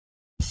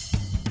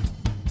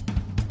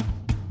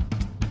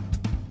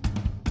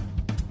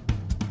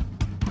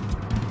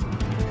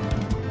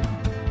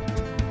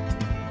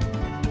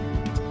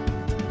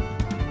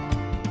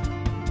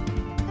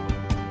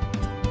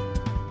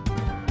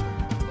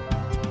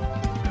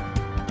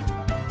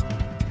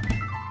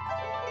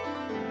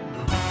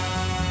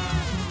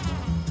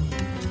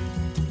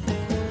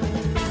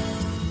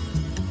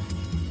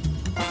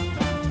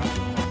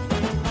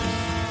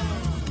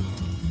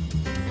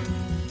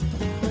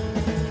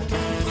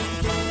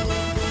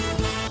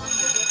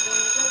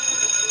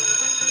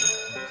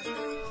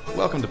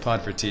Welcome to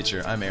Pod for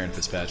Teacher. I'm Aaron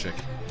Fitzpatrick.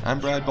 I'm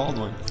Brad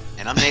Baldwin.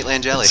 And I'm Nate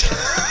Langeli.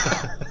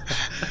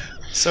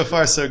 So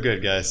far, so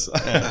good, guys.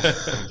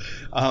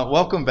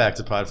 Welcome back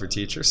to Pod for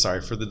Teacher. Sorry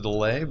for the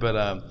delay,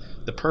 but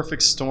the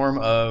perfect storm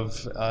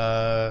of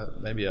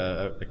maybe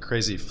a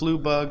crazy flu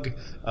bug,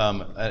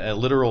 a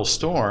literal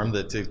storm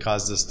that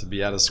caused us to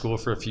be out of school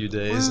for a few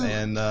days.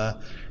 And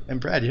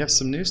Brad, you have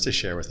some news to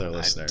share with our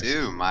listeners. I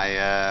do.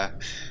 My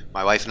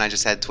wife and I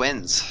just had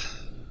twins.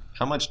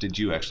 How much did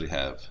you actually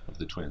have of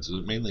the twins? Was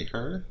it mainly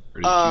her?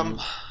 Or did you...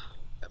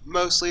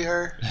 Mostly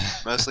her.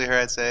 Mostly her,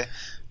 I'd say.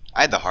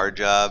 I had the hard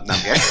job. No,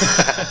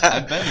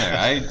 I've been there.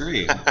 I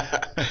agree.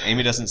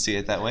 Amy doesn't see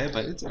it that way,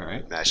 but it's all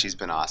right. Nah, she's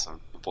been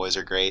awesome. The boys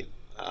are great.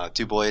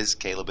 2 boys,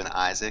 Caleb and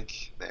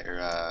Isaac.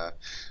 They're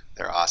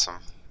awesome.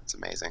 It's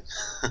amazing.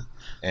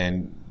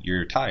 And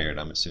you're tired,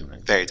 I'm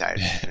assuming. Very tired.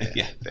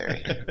 Yeah.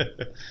 Very.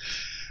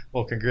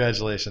 Well,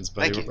 congratulations,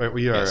 buddy. Thank you.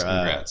 Yes,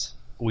 congrats.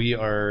 We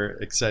are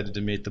excited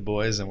to meet the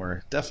boys, and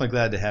we're definitely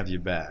glad to have you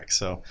back.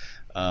 So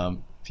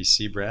if you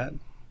see Brad,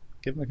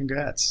 give him a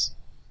congrats.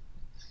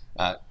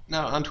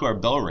 Now, on to our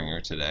bell ringer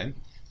today.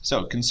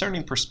 So,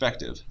 concerning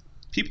perspective,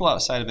 people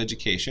outside of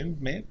education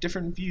may have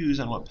different views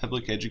on what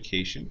public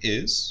education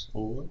is,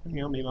 or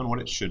maybe on what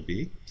it should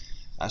be.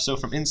 So,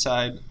 from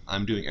inside,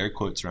 I'm doing air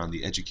quotes around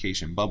the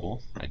education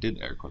bubble. I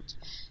did air quotes.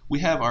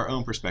 We have our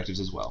own perspectives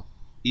as well.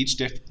 Each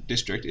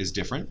district is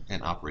different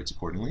and operates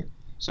accordingly.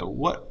 So,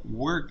 what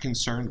we're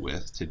concerned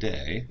with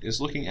today is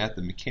looking at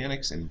the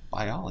mechanics and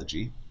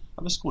biology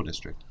of a school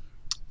district.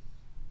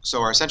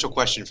 So our essential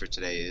question for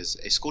today is,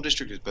 a school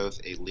district is both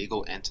a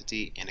legal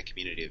entity and a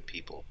community of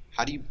people.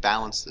 How do you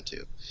balance the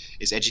two?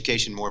 Is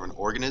education more of an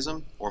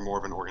organism or more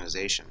of an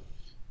organization?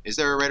 Is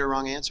there a right or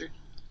wrong answer?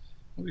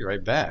 We'll be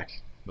right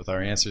back with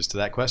our answers to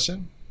that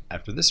question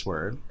after this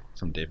word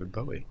from David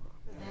Bowie.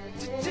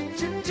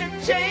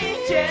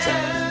 Changes.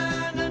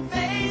 Turn and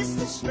face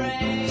the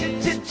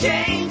strain.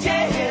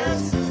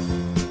 Changes.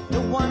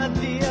 Don't wanna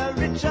be a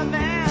richer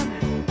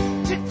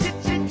man.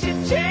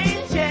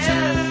 Changes.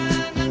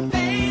 Turn and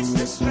face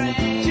the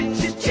strain.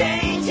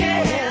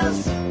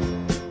 Changes.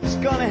 It's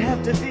gonna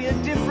have to be a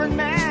different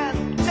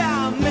man.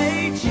 Time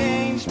may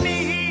change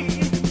me,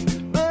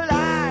 but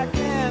I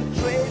can't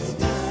trace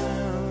time.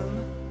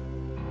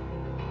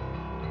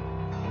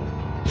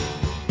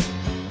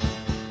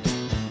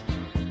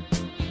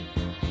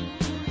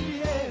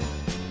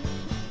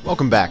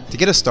 Welcome back. To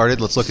get us started,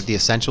 let's look at the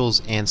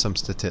essentials and some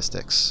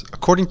statistics.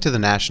 According to the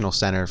National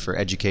Center for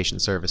Education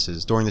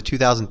Services, during the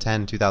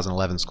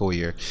 2010-2011 school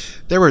year,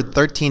 there were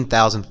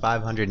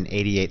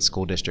 13,588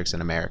 school districts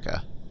in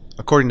America.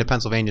 According to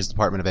Pennsylvania's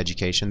Department of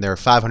Education, there are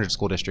 500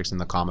 school districts in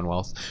the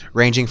Commonwealth,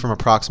 ranging from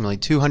approximately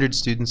 200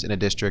 students in a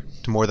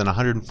district to more than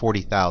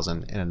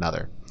 140,000 in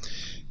another.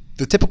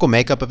 The typical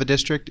makeup of a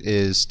district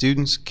is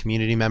students,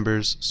 community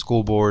members,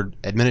 school board,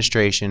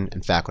 administration,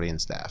 and faculty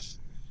and staff.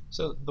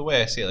 So the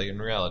way I see it, in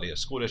reality, a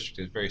school district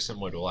is very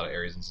similar to a lot of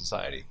areas in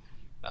society.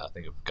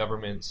 Think of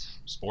governments,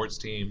 sports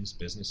teams,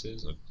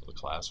 businesses, the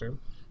classroom.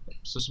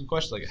 So some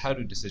questions like, how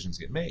do decisions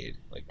get made?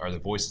 Like, are the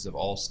voices of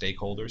all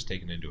stakeholders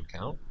taken into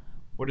account?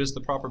 What is the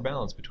proper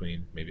balance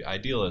between maybe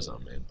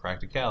idealism and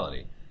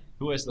practicality?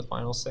 Who has the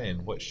final say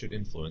and what should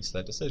influence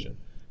that decision?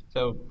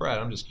 So Brad,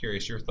 I'm just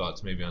curious your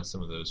thoughts maybe on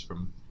some of those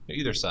from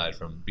either side,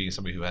 from being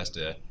somebody who has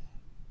to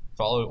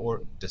follow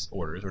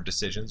orders or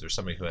decisions, or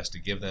somebody who has to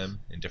give them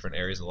in different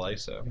areas of life.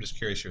 So I'm just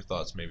curious your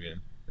thoughts maybe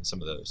in some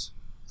of those.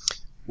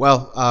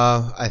 Well,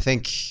 I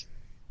think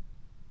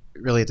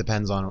really it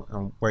depends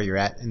on where you're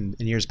at. In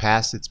years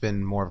past, it's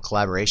been more of a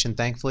collaboration,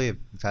 thankfully.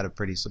 We've had a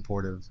pretty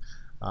supportive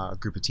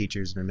group of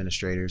teachers and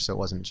administrators, so it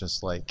wasn't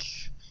just like,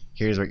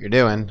 here's what you're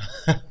doing.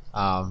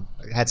 I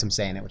had some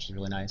say in it, which is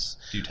really nice.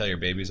 Do you tell your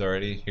babies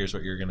already, here's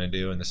what you're going to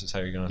do, and this is how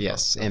you're going to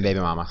Yes, and baby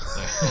mama.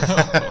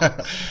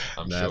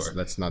 I'm sure.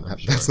 That's not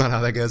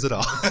how that goes at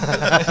all.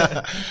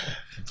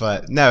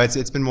 But no,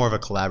 it's been more of a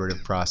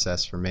collaborative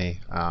process for me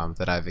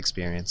that I've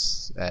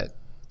experienced at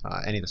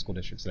any of the school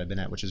districts that I've been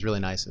at, which is really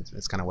nice.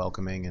 It's kind of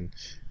welcoming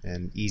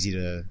and easy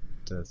to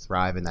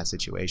thrive in that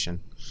situation.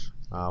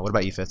 What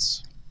about you,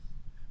 Fitz?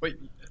 Wait,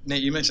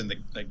 Nate, you mentioned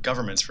the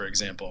governments, for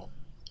example,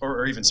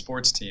 or even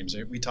sports teams.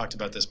 We talked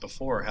about this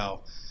before,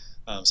 how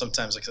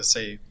sometimes, like,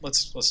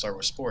 let's start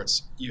with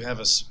sports. You have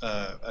a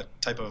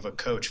type of a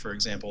coach, for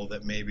example,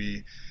 that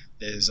maybe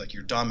is like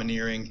your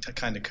domineering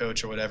kind of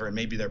coach or whatever, and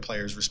maybe their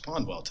players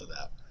respond well to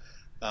that.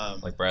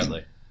 Like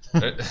Bradley.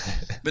 But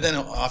then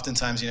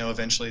oftentimes,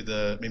 eventually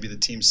maybe the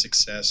team's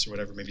success or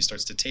whatever maybe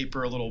starts to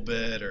taper a little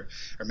bit, or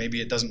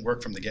maybe it doesn't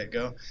work from the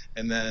get-go,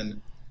 and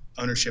then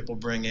ownership will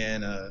bring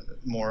in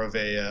more of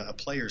a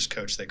player's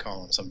coach, they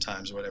call him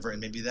sometimes, or whatever, and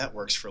maybe that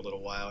works for a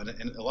little while.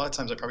 And a lot of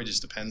times it probably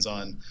just depends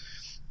on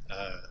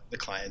the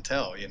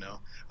clientele,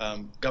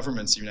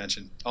 Governments, you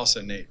mentioned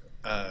also, Nate,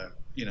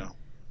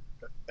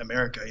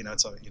 America,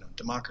 it's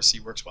democracy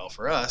works well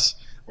for us,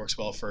 works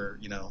well for,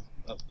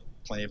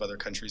 plenty of other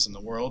countries in the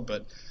world,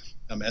 but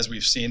As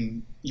we've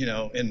seen,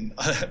 in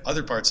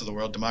other parts of the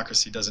world,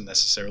 democracy doesn't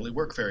necessarily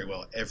work very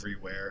well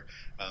everywhere,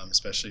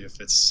 especially if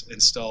it's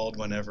installed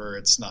whenever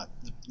it's not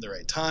the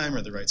right time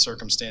or the right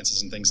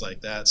circumstances and things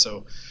like that.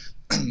 So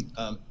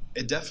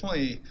it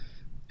definitely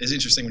is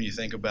interesting when you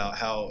think about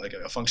how like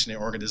a functioning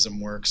organism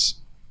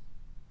works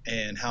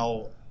and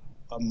how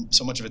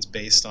so much of it's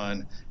based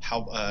on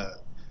how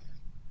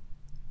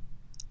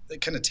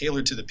kind of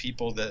tailored to the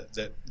people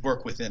that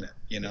work within it,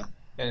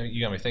 And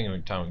you got me thinking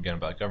again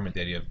about government,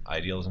 the idea of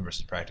idealism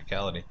versus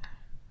practicality.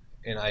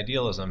 In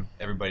idealism,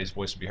 everybody's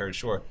voice would be heard,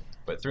 sure,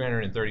 but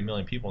 330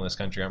 million people in this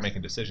country aren't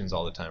making decisions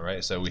all the time,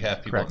 right? So we have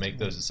people Correct. that make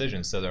those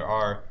decisions. So there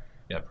are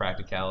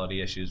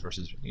practicality issues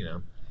versus,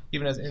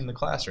 even as in the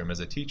classroom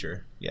as a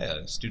teacher,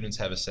 students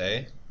have a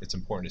say. It's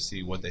important to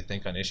see what they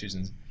think on issues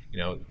and,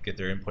 get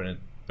their input in.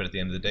 But at the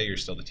end of the day, you're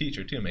still the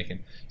teacher too,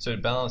 so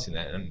balancing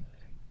that. And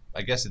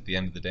I guess at the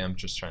end of the day, I'm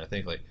just trying to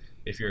think, like,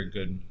 if you're a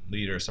good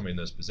leader or somebody in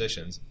those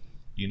positions,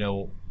 you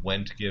know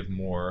when to give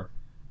more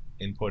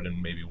input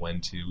and maybe when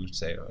to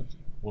say,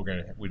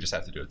 we just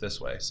have to do it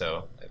this way.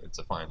 So it's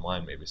a fine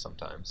line maybe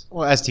sometimes.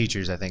 Well, as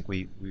teachers, I think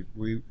we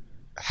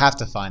have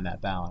to find that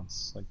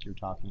balance, like you're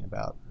talking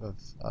about,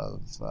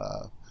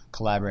 of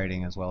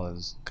collaborating as well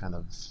as kind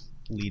of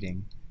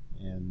leading.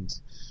 And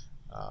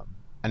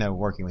I know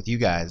working with you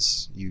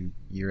guys,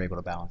 you're able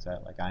to balance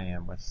that, like I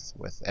am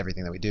with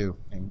everything that we do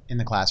in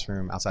the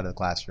classroom, outside of the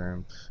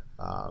classroom,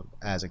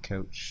 as a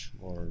coach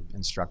or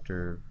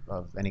instructor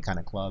of any kind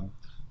of club.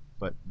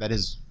 But that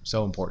is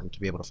so important to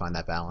be able to find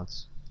that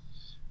balance.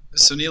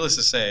 So needless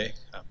to say,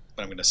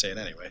 but I'm going to say it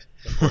anyway.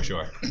 For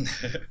sure.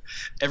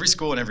 Every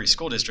school and every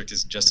school district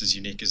is just as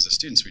unique as the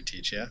students we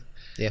teach, yeah?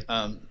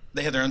 Yeah.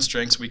 They have their own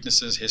strengths,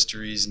 weaknesses,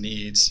 histories,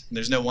 needs.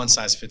 There's no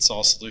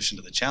one-size-fits-all solution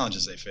to the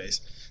challenges they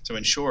face. So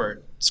in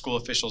short, school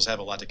officials have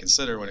a lot to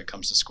consider when it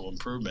comes to school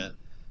improvement,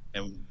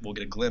 and we'll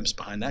get a glimpse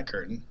behind that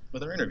curtain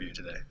with our interview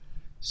today.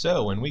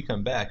 So when we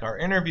come back, our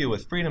interview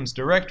with Freedom's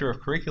Director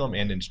of Curriculum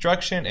and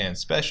Instruction and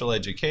Special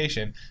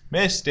Education,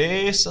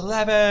 Misty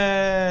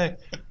Slavic.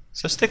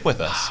 So stick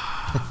with us.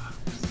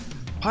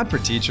 Pod for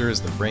Teacher is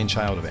the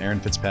brainchild of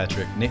Aaron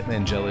Fitzpatrick, Nate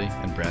Langeli,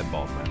 and Brad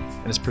Baldwin,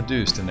 and is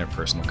produced in their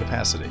personal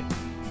capacity.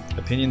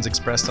 Opinions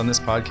expressed on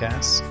this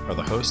podcast are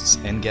the host's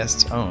and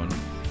guests' own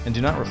and do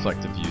not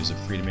reflect the views of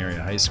Freedom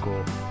Area High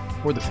School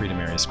or the Freedom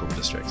Area School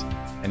District.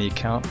 Any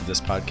account of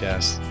this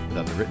podcast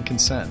without the written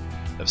consent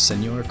of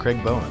Senor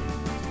Craig Bowen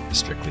is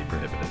strictly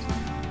prohibited.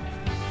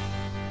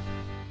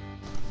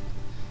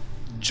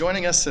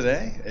 Joining us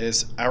today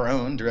is our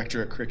own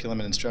Director of Curriculum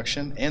and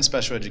Instruction and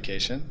Special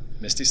Education,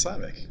 Misty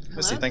Slavic. Hello,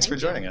 Misty, thanks for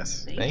joining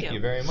us. Thank you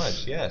very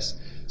much. Yes.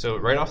 So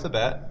right off the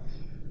bat,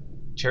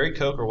 Cherry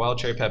Coke or Wild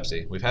Cherry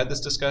Pepsi? We've had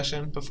this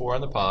discussion before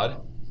on the pod,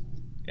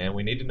 and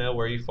we need to know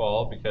where you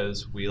fall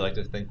because we like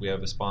to think we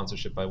have a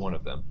sponsorship by one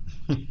of them.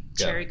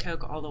 Cherry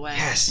Coke all the way.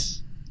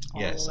 Yes.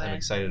 All Yes, the I'm way.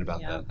 excited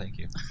about Yeah. that. Thank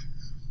you.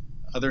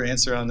 Other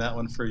answer on that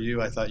one for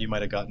you, I thought you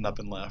might have gotten up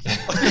and left.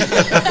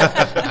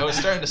 I was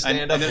starting to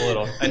stand up a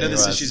little. I know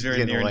this Right. issue's very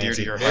Getting near and dear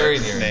to antsy. your Very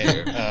heart.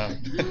 near and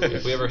Nate. dear.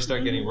 If we ever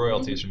start getting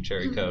royalties from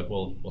Cherry Coke,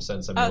 we'll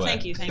send some your way.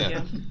 Thank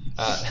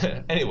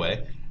you.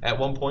 Anyway, at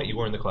one point you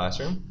were in the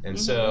classroom, and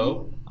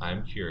so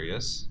I'm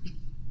curious,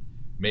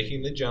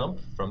 making the jump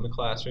from the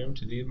classroom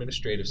to the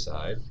administrative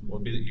side,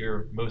 what would be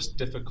your most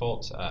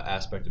difficult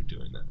aspect of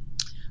doing that?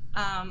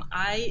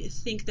 I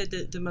think that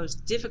the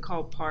most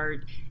difficult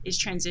part is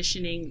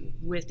transitioning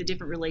with the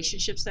different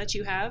relationships that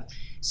you have.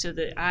 So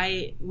that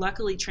I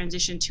luckily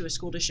transitioned to a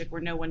school district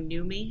where no one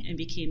knew me and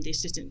became the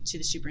assistant to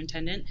the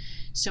superintendent.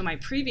 So my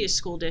previous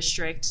school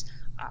district,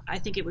 I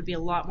think it would be a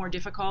lot more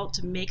difficult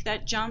to make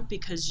that jump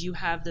because you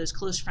have those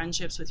close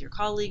friendships with your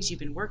colleagues, you've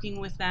been working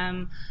with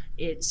them.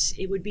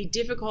 It would be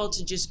difficult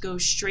to just go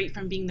straight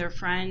from being their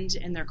friend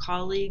and their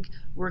colleague,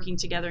 working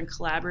together and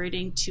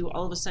collaborating, to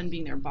all of a sudden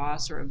being their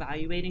boss or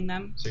evaluating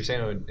them. So you're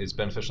saying it's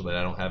beneficial that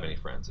I don't have any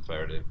friends if I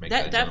were to make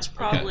that That's jump?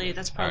 probably Okay.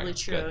 that's All probably right,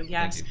 true. good.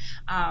 Yes,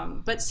 Thank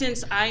you. but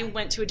since I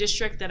went to a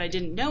district that I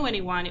didn't know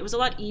anyone, it was a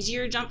lot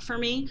easier jump for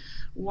me.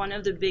 One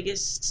of the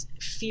biggest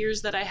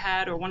fears that I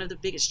had, or one of the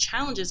biggest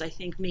challenges I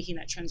think making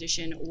that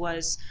transition,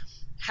 was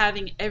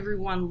having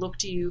everyone look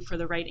to you for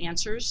the right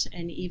answers.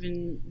 And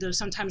even though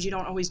sometimes you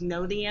don't always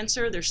know the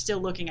answer, they're still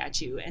looking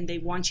at you and they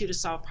want you to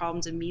solve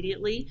problems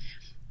immediately.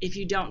 If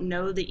you don't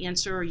know the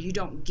answer or you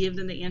don't give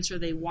them the answer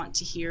they want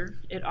to hear,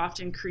 it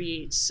often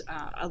creates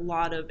a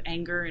lot of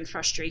anger and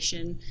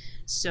frustration.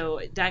 So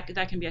that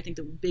can be, I think,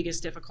 the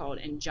biggest difficult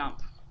in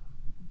jump.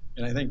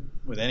 And I think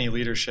with any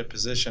leadership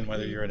position,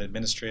 whether you're an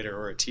administrator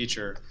or a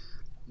teacher,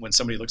 when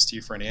somebody looks to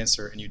you for an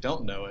answer and you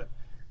don't know it,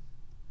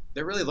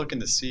 they're really looking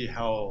to see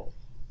how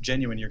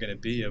genuine you're going to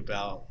be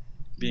about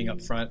being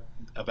upfront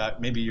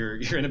about maybe your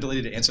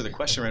inability to answer the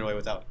question right away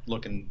without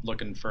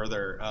looking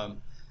further.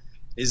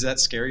 Is that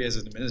scary as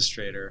an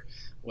administrator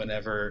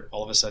whenever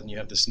all of a sudden you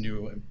have this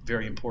new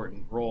very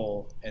important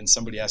role and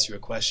somebody asks you a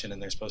question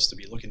and they're supposed to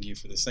be looking to you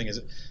for this thing?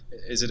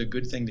 Is it a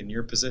good thing in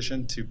your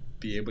position to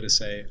be able to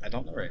say, I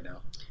don't know right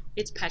now?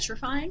 It's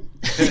petrifying.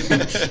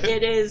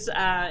 It is,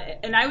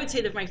 and I would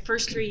say that my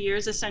first 3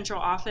 years as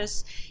central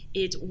office,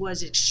 it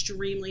was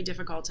extremely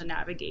difficult to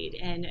navigate.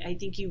 And I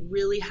think you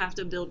really have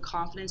to build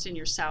confidence in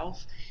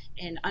yourself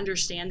and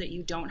understand that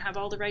you don't have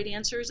all the right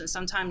answers. And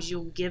sometimes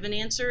you'll give an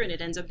answer and it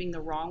ends up being the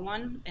wrong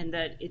one, and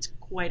that it's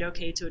quite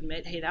okay to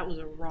admit, hey, that was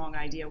a wrong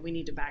idea. We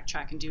need to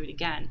backtrack and do it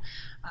again.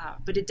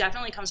 But it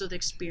definitely comes with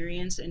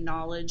experience and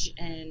knowledge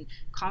and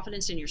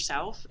confidence in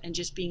yourself, and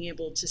just being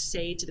able to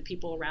say to the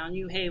people around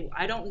you, hey,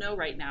 I don't know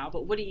right now,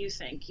 but what do you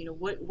think? You know,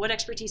 what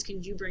expertise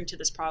can you bring to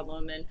this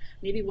problem, and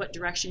maybe what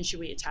direction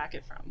should we attack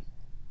it from?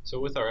 So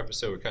with our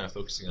episode, we're kind of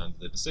focusing on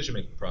the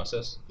decision-making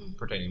process,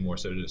 pertaining more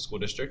so to the school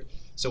district.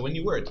 So when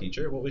you were a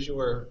teacher, what was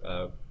your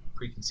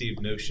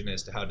preconceived notion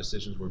as to how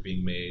decisions were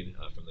being made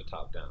from the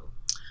top down?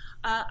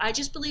 I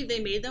just believe they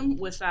made them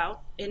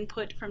without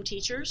input from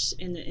teachers.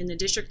 In the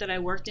district that I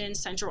worked in,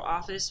 central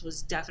office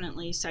was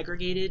definitely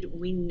segregated.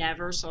 We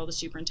never saw the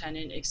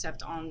superintendent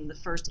except on the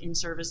first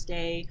in-service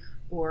day,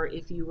 or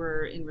if you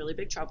were in really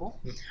big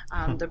trouble.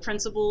 The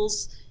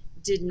principals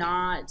did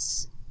not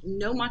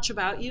know much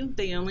about you.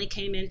 They only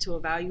came in to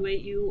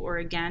evaluate you, or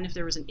again, if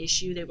there was an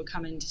issue, they would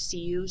come in to see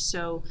you.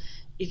 So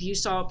if you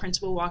saw a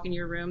principal walk in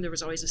your room, there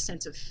was always a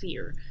sense of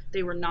fear.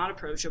 They were not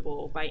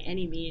approachable by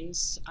any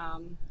means,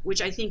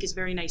 which I think is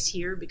very nice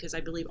here, because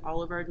I believe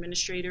all of our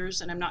administrators,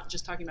 and I'm not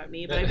just talking about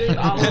me, but I believe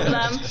all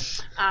of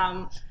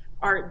them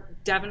are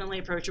definitely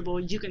approachable.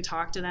 You can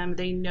talk to them.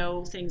 They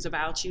know things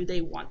about you.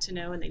 They want to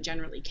know, and they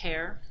generally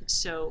care.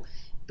 So,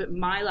 but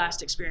my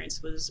last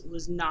experience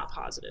was not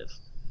positive.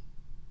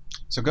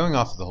 So going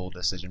off of the whole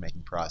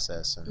decision-making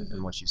process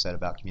and what you said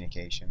about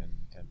communication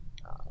and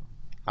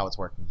how it's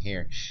working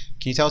here,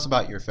 can you tell us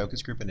about your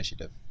focus group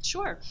initiative?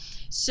 Sure.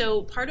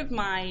 So part of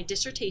my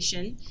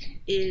dissertation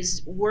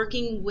is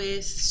working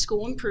with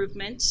school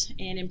improvement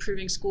and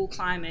improving school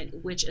climate,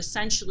 which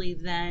essentially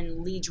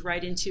then leads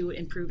right into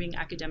improving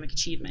academic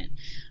achievement.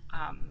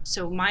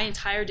 So my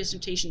entire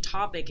dissertation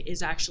topic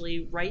is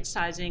actually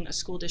right-sizing a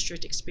school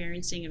district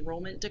experiencing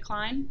enrollment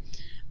decline.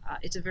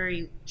 It's a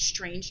very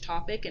strange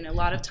topic, and a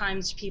lot of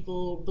times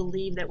people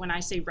believe that when I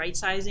say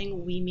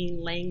right-sizing, we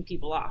mean laying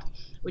people off,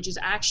 which is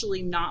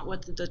actually not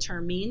what the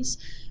term means.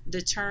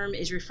 The term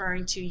is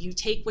referring to you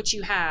take what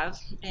you have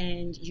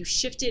and you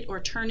shift it or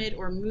turn it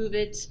or move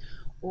it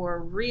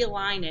or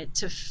realign it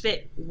to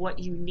fit what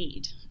you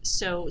need.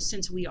 So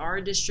since we are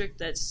a district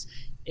that's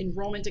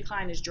enrollment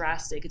decline is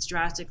drastic, it's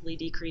drastically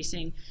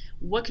decreasing,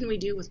 what can we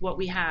do with what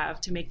we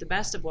have to make the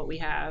best of what we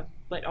have,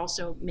 but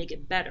also make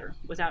it better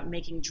without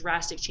making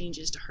drastic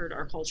changes to hurt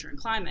our culture and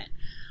climate?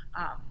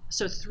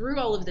 So through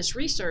all of this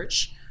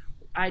research,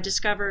 I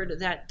discovered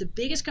that the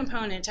biggest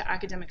component to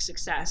academic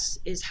success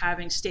is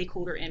having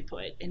stakeholder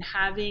input and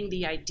having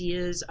the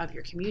ideas of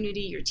your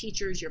community, your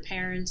teachers, your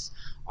parents,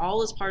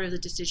 all as part of the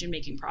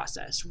decision-making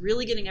process.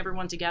 Really getting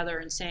everyone together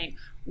and saying,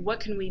 what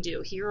can we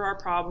do? Here are our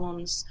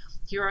problems.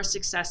 Here are our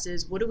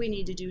successes. What do we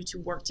need to do to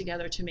work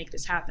together to make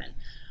this happen?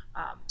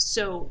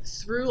 So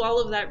through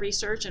all of that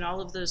research and all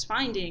of those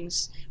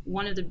findings,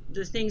 one of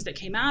the things that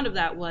came out of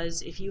that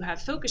was, if you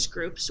have focus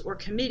groups or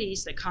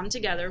committees that come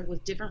together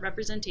with different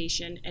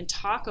representation and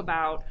talk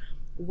about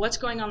what's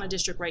going on in the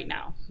district right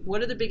now,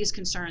 what are the biggest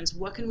concerns,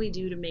 what can we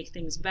do to make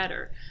things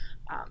better?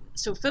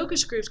 So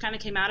focus groups kind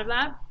of came out of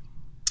that.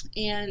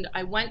 And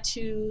I went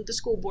to the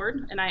school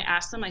board and I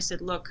asked them, I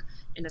said, look,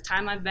 in the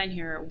time I've been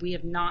here, we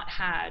have not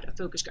had a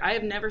focus group. I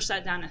have never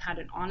sat down and had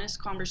an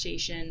honest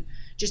conversation,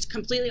 just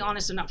completely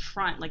honest and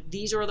upfront, like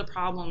these are the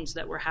problems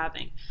that we're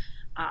having,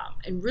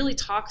 and really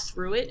talk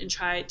through it and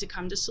try to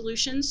come to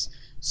solutions.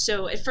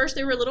 So at first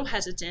they were a little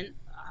hesitant,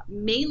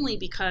 mainly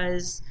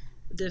because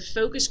the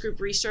focus group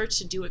research,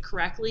 to do it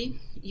correctly,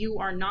 you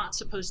are not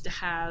supposed to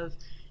have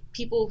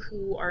people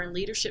who are in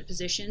leadership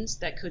positions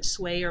that could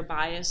sway or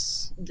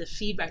bias the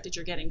feedback that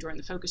you're getting during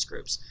the focus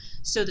groups.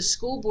 So the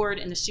school board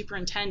and the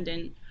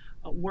superintendent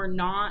were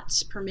not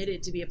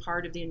permitted to be a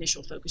part of the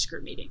initial focus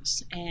group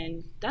meetings.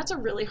 And that's a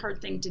really hard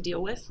thing to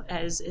deal with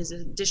as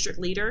a district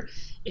leader.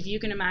 If you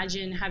can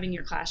imagine having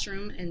your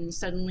classroom and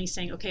suddenly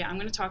saying, okay, I'm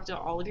going to talk to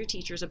all of your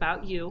teachers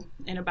about you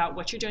and about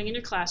what you're doing in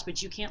your class,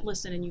 but you can't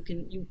listen and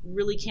you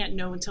really can't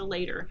know until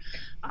later.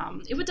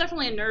 It would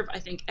definitely unnerve, I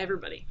think,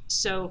 everybody.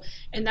 So,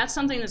 and that's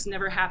something that's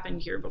never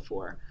happened here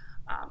before.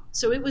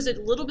 So it was a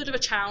little bit of a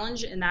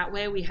challenge in that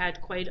way. We had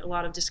quite a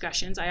lot of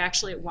discussions. I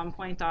actually at one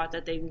point thought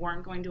that they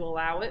weren't going to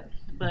allow it,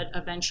 but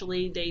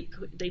eventually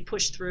they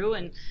pushed through,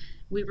 and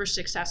we were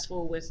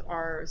successful with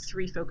our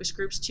 3 focus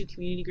groups, 2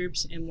 community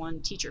groups, and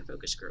 1 teacher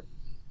focus group.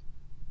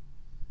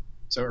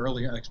 So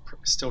early,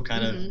 still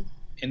kind of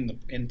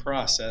in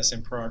process,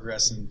 in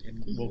progress,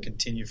 and will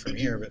continue from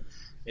here. But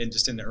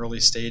just in the early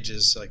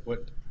stages, like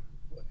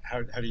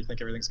how do you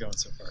think everything's going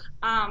so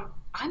far?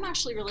 I'm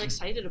actually really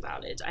excited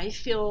about it. I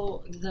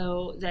feel,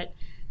 though, that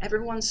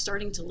everyone's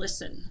starting to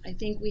listen. I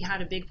think we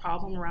had a big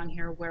problem around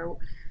here where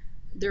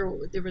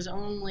there was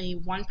only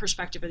one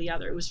perspective or the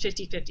other. It was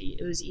 50-50.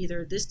 It was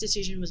either this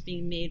decision was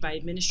being made by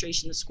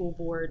administration, the school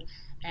board,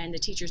 and the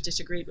teachers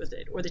disagreed with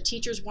it, or the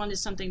teachers wanted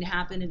something to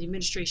happen and the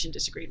administration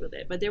disagreed with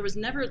it. But there was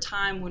never a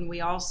time when we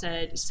all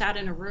sat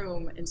in a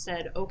room and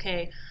said,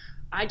 okay,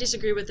 I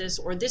disagree with this,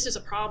 or this is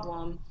a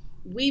problem.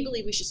 We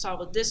believe we should solve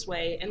it this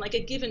way, and like a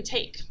give and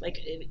take.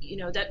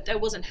 That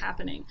wasn't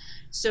happening.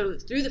 So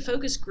through the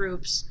focus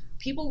groups,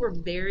 people were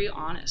very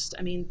honest.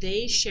 I mean,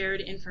 they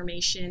shared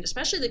information,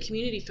 especially the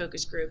community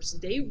focus groups.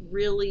 They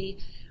really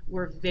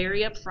were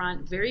very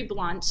upfront, very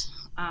blunt.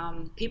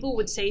 People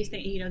would say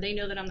things, they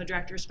know that I'm the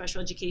director of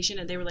special education,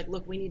 and they were like,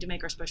 look, we need to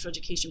make our special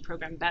education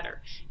program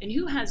better. And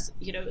who has,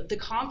 the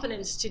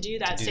confidence to do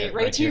that, say it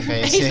right to your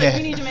face, like,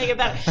 we need to make it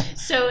better.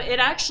 So it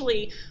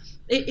actually,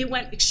 it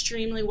went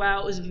extremely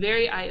well. It was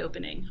very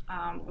eye-opening.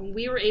 And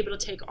we were able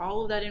to take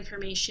all of that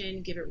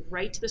information, give it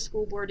right to the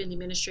school board and the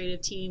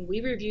administrative team.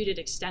 We reviewed it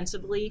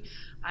extensively.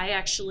 I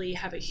actually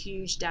have a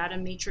huge data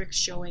matrix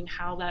showing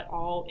how that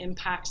all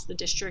impacts the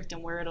district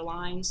and where it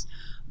aligns.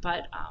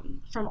 But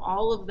from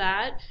all of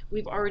that,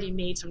 we've already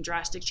made some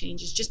drastic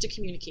changes just to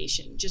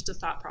communication, just to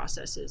thought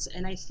processes.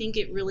 And I think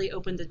it really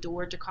opened the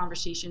door to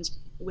conversations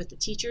with the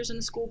teachers and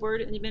the school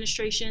board and the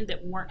administration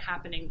that weren't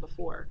happening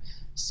before.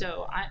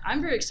 So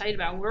I'm very excited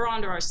about it. We're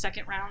on to our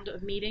second round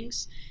of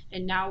meetings,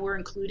 and now we're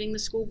including the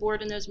school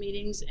board in those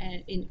meetings,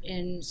 and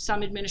in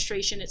some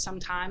administration at some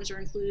times are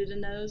included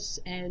in those.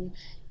 And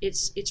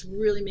it's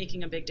really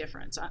making a big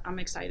difference. I'm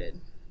excited.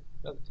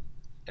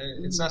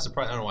 And it's not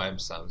surprising. I don't know why I'm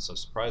sounding so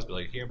surprised,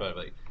 but hearing about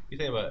it, you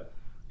think about it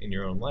in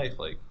your own life,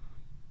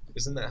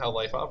 isn't that how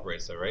life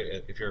operates, though, right?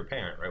 If you're a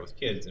parent, right, with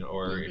kids,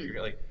 or if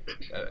you're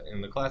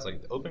in the class,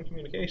 open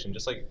communication,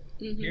 just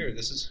here,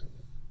 this is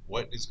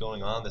what is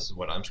going on, this is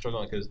what I'm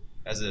struggling with. Because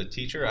as a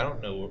teacher, I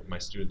don't know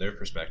their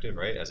perspective,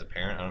 right? As a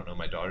parent, I don't know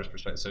my daughter's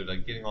perspective. So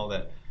getting all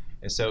that,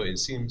 and so it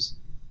seems,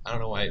 I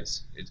don't know why it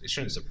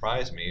shouldn't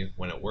surprise me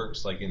when it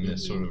works. In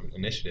this sort of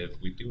initiative,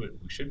 we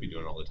should be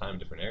doing it all the time in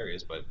different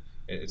areas, but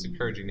it's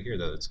encouraging to hear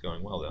that it's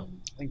going well, though.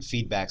 I think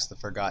feedback's the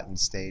forgotten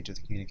stage of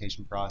the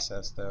communication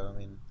process, though. I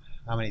mean,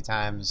 how many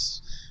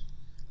times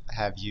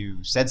have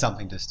you said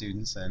something to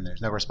students and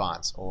there's no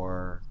response,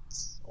 or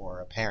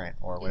a parent,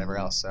 or whatever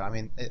else? So, I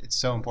mean, it's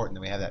so important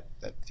that we have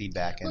that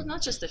feedback. Well,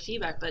 not just the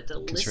feedback, but the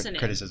listening.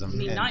 Criticism. I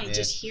mean, not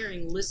just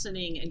hearing,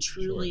 listening, and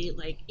truly,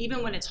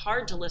 even when it's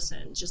hard to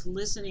listen, just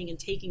listening and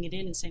taking it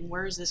in and saying,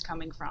 where is this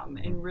coming from?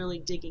 And really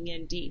digging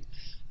in deep.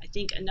 I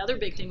think another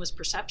big thing was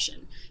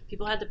perception.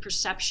 People had the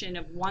perception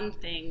of one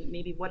thing,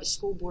 maybe what a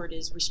school board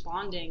is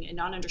responding, and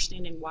not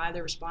understanding why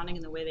they're responding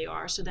in the way they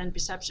are. So then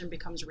perception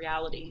becomes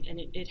reality, and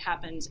it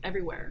happens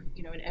everywhere,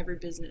 in every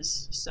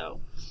business.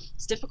 So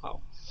it's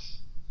difficult.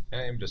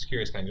 I'm just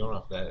curious, kind of going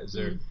off that, is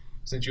there,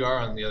 since you are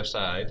on the other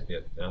side,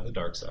 the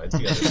dark side,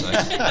 the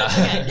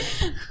other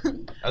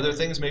side, are there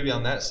things maybe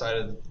on that side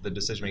of the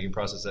decision-making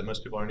process that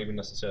most people aren't even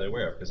necessarily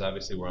aware of? Because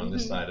obviously we're on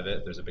this side of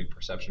it. There's a big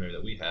perception area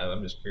that we have.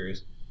 I'm just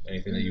curious,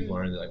 anything that you've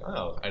learned,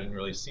 I didn't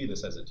really see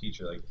this as a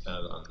teacher,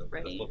 kind of on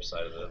the flip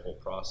side of the whole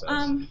process?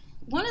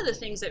 One of the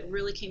things that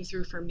really came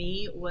through for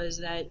me was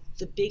that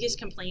the biggest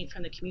complaint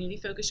from the community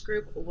focus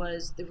group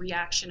was the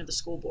reaction of the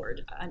school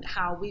board, and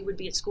how we would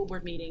be at school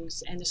board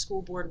meetings and the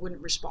school board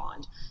wouldn't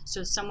respond.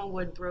 So someone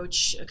would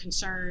broach a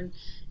concern,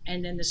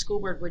 and then the school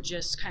board would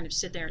just kind of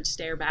sit there and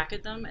stare back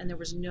at them, and there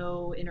was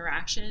no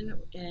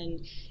interaction.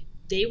 And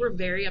they were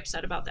very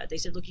upset about that. They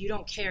said, look, you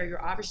don't care.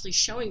 You're obviously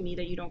showing me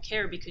that you don't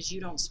care because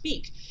you don't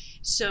speak.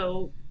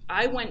 So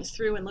I went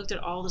through and looked at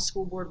all the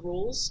school board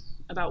rules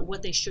about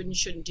what they should and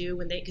shouldn't do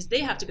because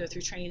they have to go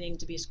through training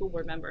to be a school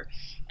board member.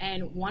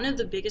 And one of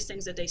the biggest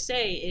things that they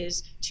say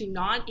is to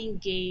not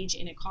engage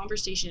in a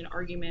conversation and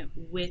argument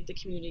with the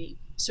community.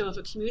 So if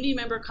a community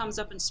member comes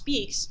up and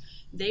speaks,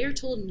 they are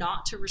told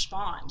not to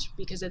respond,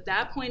 because at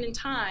that point in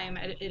time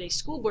at a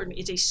school board,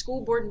 it's a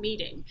school board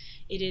meeting.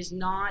 It is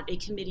not a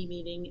committee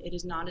meeting. It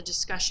is not a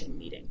discussion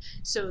meeting.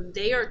 So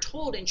they are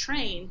told and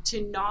trained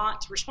to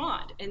not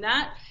respond. And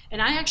I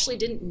actually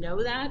didn't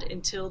know that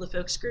until the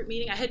focus group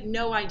meeting. I had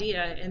no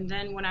idea. And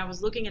then when I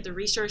was looking at the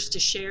research to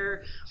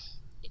share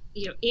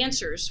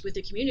answers with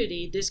the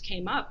community, this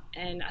came up,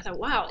 and I thought,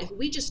 wow, if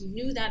we just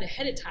knew that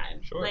ahead of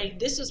time,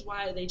 this is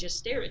why they just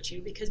stare at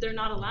you, because they're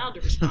not allowed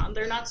to respond.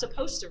 They're not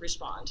supposed to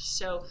respond.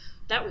 So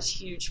that was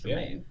huge for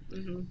me.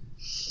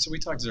 So we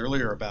talked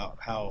earlier about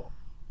how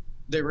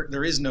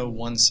there is no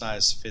one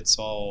size fits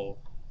all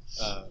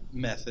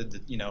method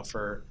that,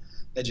 for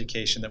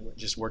education that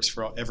just works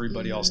for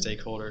everybody, all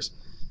stakeholders.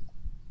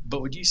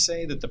 But would you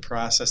say that the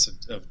process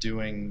of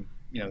doing,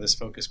 this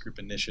focus group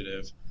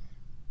initiative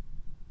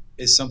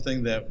is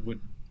something that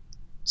would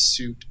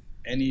suit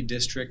any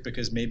district?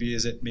 Because maybe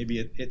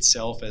it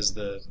itself as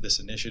this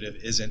initiative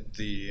isn't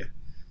the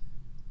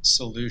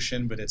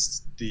solution, but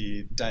it's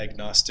the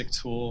diagnostic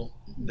tool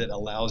that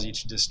allows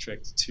each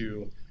district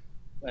to,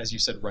 as you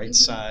said, right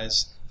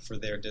size for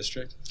their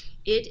district?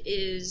 It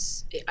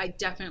is, I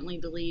definitely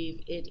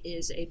believe it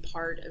is a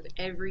part of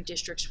every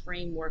district's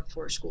framework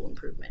for school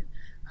improvement.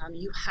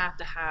 You have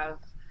to have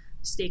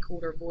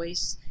stakeholder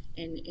voice,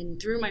 And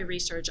through my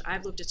research,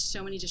 I've looked at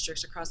so many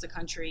districts across the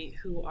country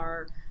who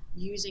are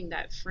using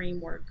that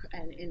framework,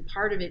 and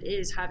part of it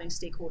is having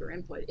stakeholder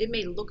input. It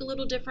may look a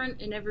little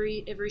different in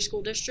every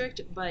school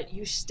district, but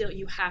you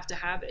have to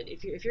have it.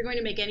 If you're going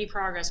to make any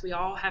progress, we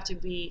all have to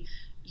be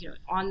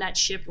on that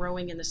ship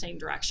rowing in the same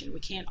direction. We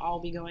can't all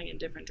be going in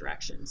different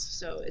directions.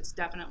 So it's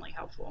definitely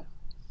helpful.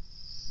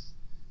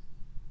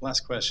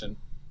 Last question.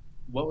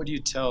 What would you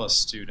tell a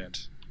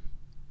student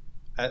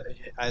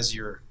as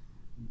you're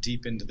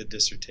deep into the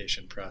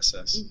dissertation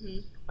process? Mm-hmm.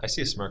 I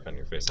see a smirk on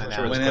your face. I'm I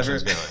sure know. where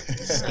this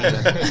question's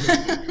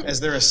going. As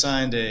they're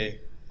assigned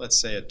let's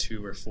say a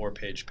 2 or 4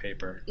 page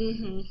paper,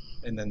 Mm-hmm.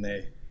 and then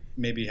they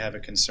maybe have a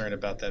concern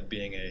about that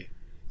being a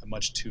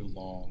much too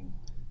long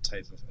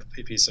type of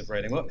a piece of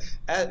writing. Well,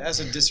 as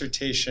a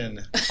dissertation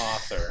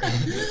author,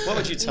 what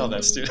would you tell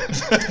that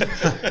student?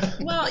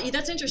 Well,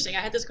 that's interesting. I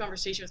had this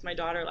conversation with my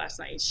daughter last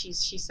night.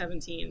 She's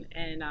 17,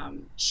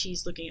 and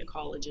she's looking at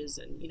colleges,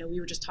 and we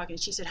were just talking.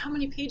 She said, "How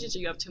many pages are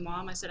you up to,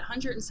 Mom?" I said,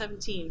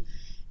 117,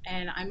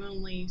 and I'm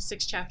only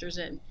 6 chapters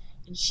in.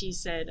 And she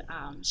said,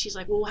 she's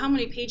like, "Well, how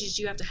many pages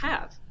do you have to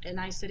have?" And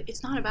I said,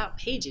 "It's not about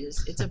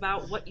pages. It's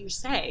about what you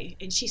say."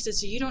 And she said,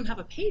 "So you don't have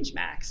a page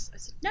max?" I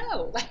said,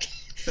 "No,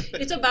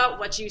 it's about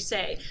what you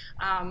say."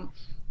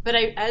 But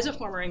as a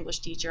former English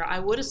teacher, I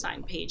would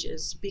assign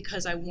pages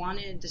because I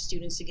wanted the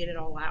students to get it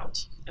all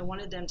out. I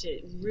wanted them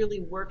to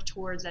really work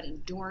towards that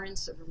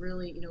endurance of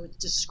really,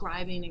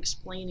 describing,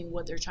 explaining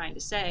what they're trying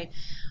to say.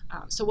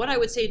 So what I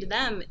would say to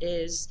them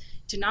is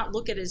to not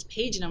look at it as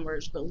page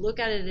numbers, but look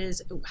at it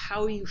as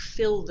how you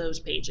fill those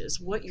pages,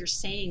 what you're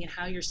saying and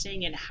how you're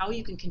saying it, and how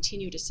you can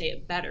continue to say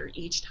it better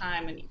each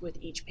time and with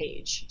each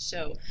page.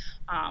 So,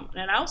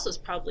 and I also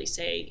probably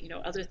say,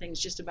 other things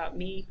just about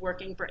me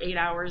working for 8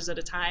 hours at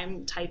a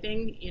time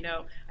typing.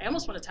 I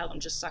almost want to tell them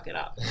just suck it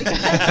up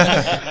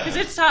because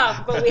it's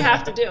tough, but we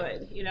have to do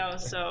it.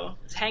 So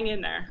hang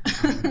in there.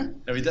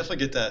 And we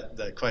definitely get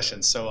that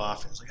question so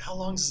often. It's like, how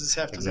long does this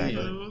have to be?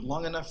 Mhm.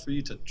 Long enough for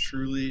you to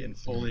truly and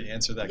fully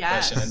answer that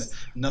Yes. question.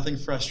 And nothing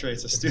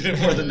frustrates a student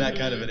more than that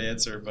kind of an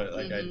answer, but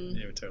Mhm.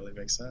 it totally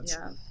makes sense.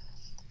 Yeah.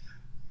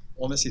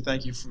 Well, Misty,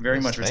 thank you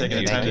very much for Thank taking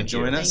you. the time to Thank you.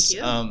 join us.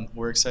 Thank you.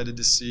 We're excited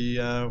to see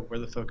where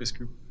the focus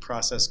group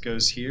process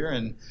goes here,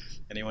 and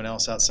anyone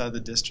else outside the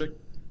district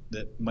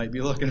that might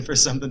be looking for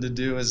something to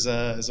do as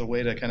a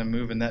way to kind of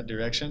move in that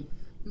direction.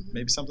 Mhm.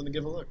 Maybe something to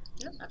give a look.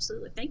 Yeah,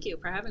 absolutely. Thank you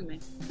for having me.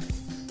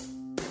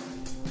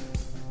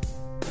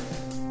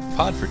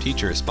 Pod for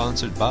Teacher is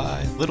sponsored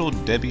by Little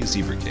Debbie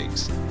Zebra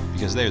Cakes,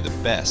 because they're the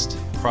best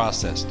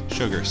processed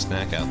sugar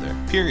snack out there.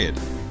 Period.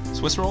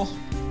 Swiss roll?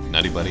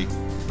 Nutty Buddy?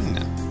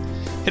 No.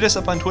 Hit us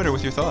up on Twitter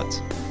with your thoughts.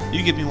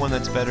 You give me one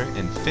that's better,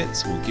 and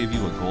Fitz will give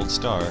you a gold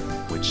star,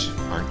 which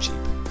aren't cheap.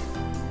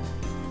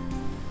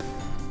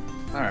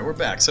 All right, we're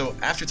back. So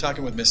after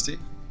talking with Misty,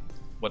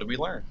 what did we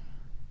learn?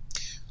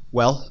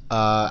 Well,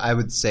 I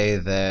would say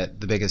that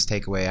the biggest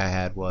takeaway I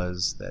had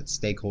was that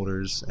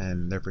stakeholders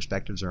and their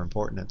perspectives are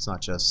important. It's not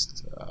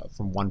just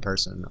from one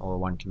person or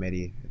one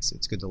committee.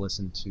 It's good to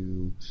listen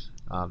to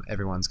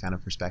everyone's kind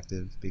of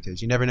perspective,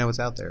 because you never know what's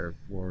out there.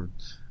 Or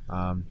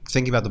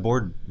thinking about the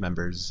board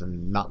members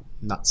and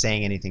not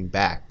saying anything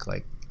back.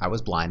 Like, I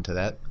was blind to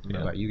that. I don't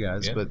know about you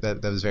guys, Yeah. but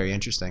that was very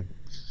interesting.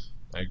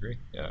 I agree.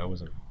 Yeah, I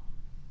wasn't.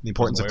 The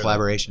importance of aware of that.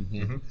 collaboration.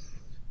 Mm-hmm.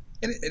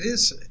 And it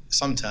is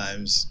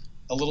sometimes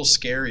a little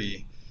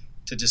scary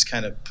to just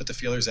kind of put the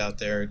feelers out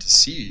there to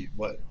see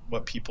what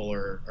people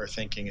are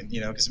thinking. And,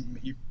 because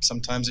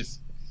sometimes if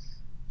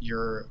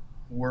you're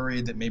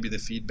worried that maybe the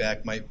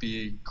feedback might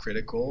be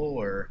critical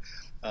or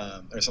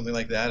something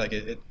like that, like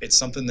it's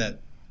something that,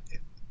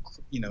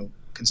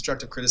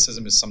 constructive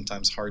criticism is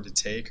sometimes hard to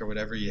take or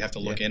whatever. You have to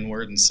look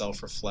inward and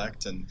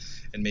self-reflect and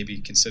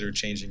maybe consider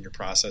changing your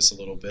process a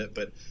little bit.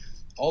 But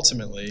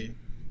ultimately,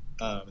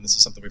 and this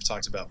is something we've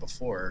talked about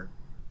before,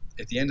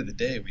 at the end of the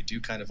day, we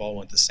do kind of all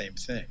want the same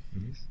thing.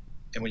 Mm-hmm.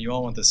 And when you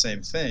all want the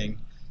same thing,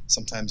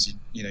 sometimes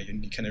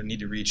you kind of need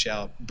to reach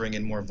out, bring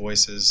in more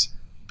voices,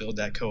 build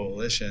that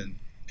coalition,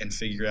 and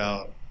figure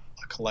out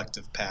a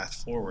collective path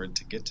forward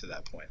to get to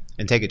that point.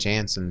 And take a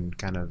chance and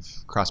kind of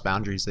cross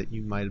boundaries that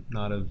you might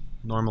not have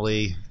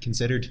normally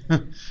considered.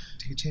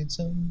 Take a chance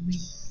on me.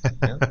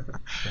 Yeah,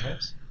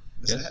 perhaps.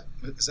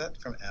 Is that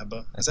from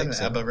ABBA? I Is that think an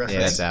so. ABBA reference? Yeah,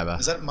 that's ABBA.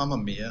 Is that Mamma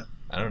Mia?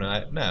 I don't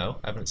know. No,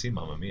 I haven't seen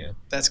Mamma Mia.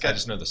 That's I got.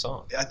 just know the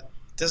song.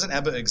 Doesn't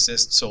ABBA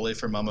exist solely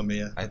for Mamma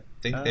Mia? I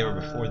think they were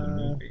before the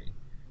movie.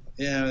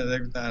 Yeah, I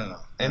don't know.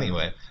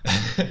 Anyway,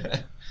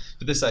 but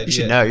this idea. You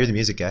should know. You're the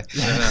music guy.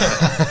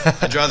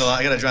 I draw the line.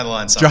 I gotta draw the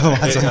line. Draw the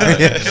line somewhere.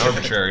 An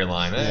arbitrary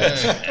line.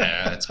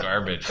 It's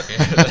garbage.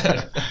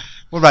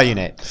 What about you,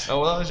 Nate? Oh,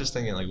 well, I was just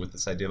thinking, like, with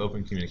this idea of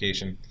open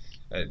communication,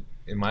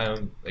 in my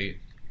own,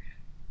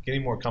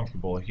 getting more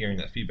comfortable hearing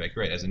that feedback.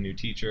 Right, as a new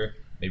teacher,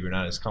 maybe you're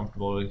not as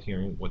comfortable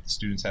hearing what the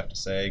students have to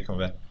say.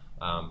 Coming back,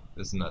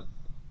 this is not.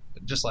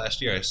 Just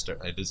last year,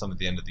 I did something at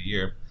the end of the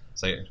year.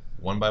 It's like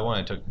one by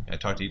one, I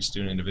talked to each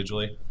student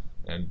individually,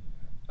 and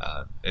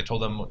I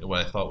told them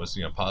what I thought was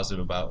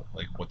positive about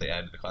like what they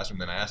added to the classroom.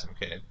 Then I asked them,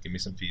 okay, give me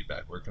some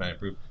feedback. Where can I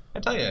improve? I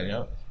tell you,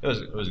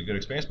 it was a good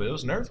experience, but it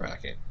was nerve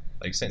wracking.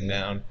 Like sitting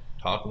down,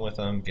 talking with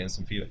them, getting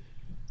some feedback.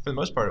 For the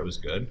most part, it was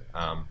good.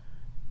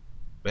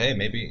 But hey,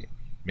 maybe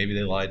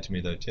they lied to me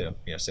though too.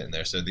 Sitting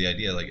there. So the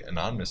idea like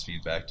anonymous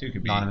feedback too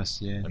could be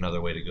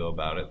another way to go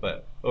about it.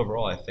 But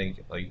overall, I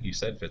think like you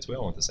said, Fitz, we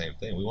all want the same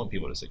thing. We want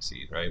people to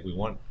succeed, right? We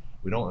don't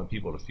want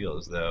people to feel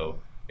as though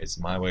it's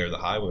my way or the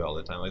highway all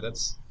the time. Like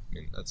that's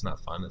not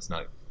fun. It's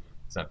not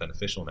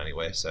beneficial in any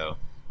way. So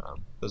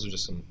those are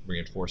just some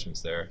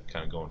reinforcements there,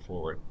 kind of going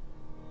forward.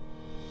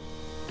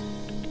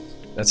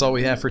 That's all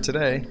we have for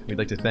today. We'd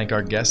like to thank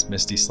our guest,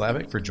 Misty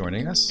Slavic, for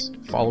joining us.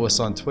 Follow us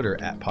on Twitter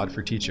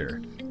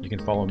 @Pod4Teacher. You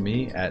can follow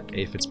me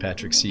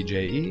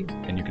 @AFitzpatrickCJE,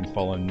 and you can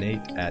follow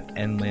Nate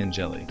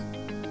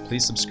 @NLangeli.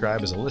 Please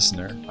subscribe as a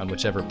listener on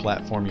whichever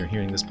platform you're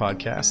hearing this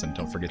podcast, and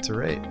don't forget to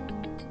rate.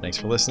 Thanks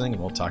for listening,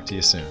 and we'll talk to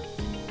you soon.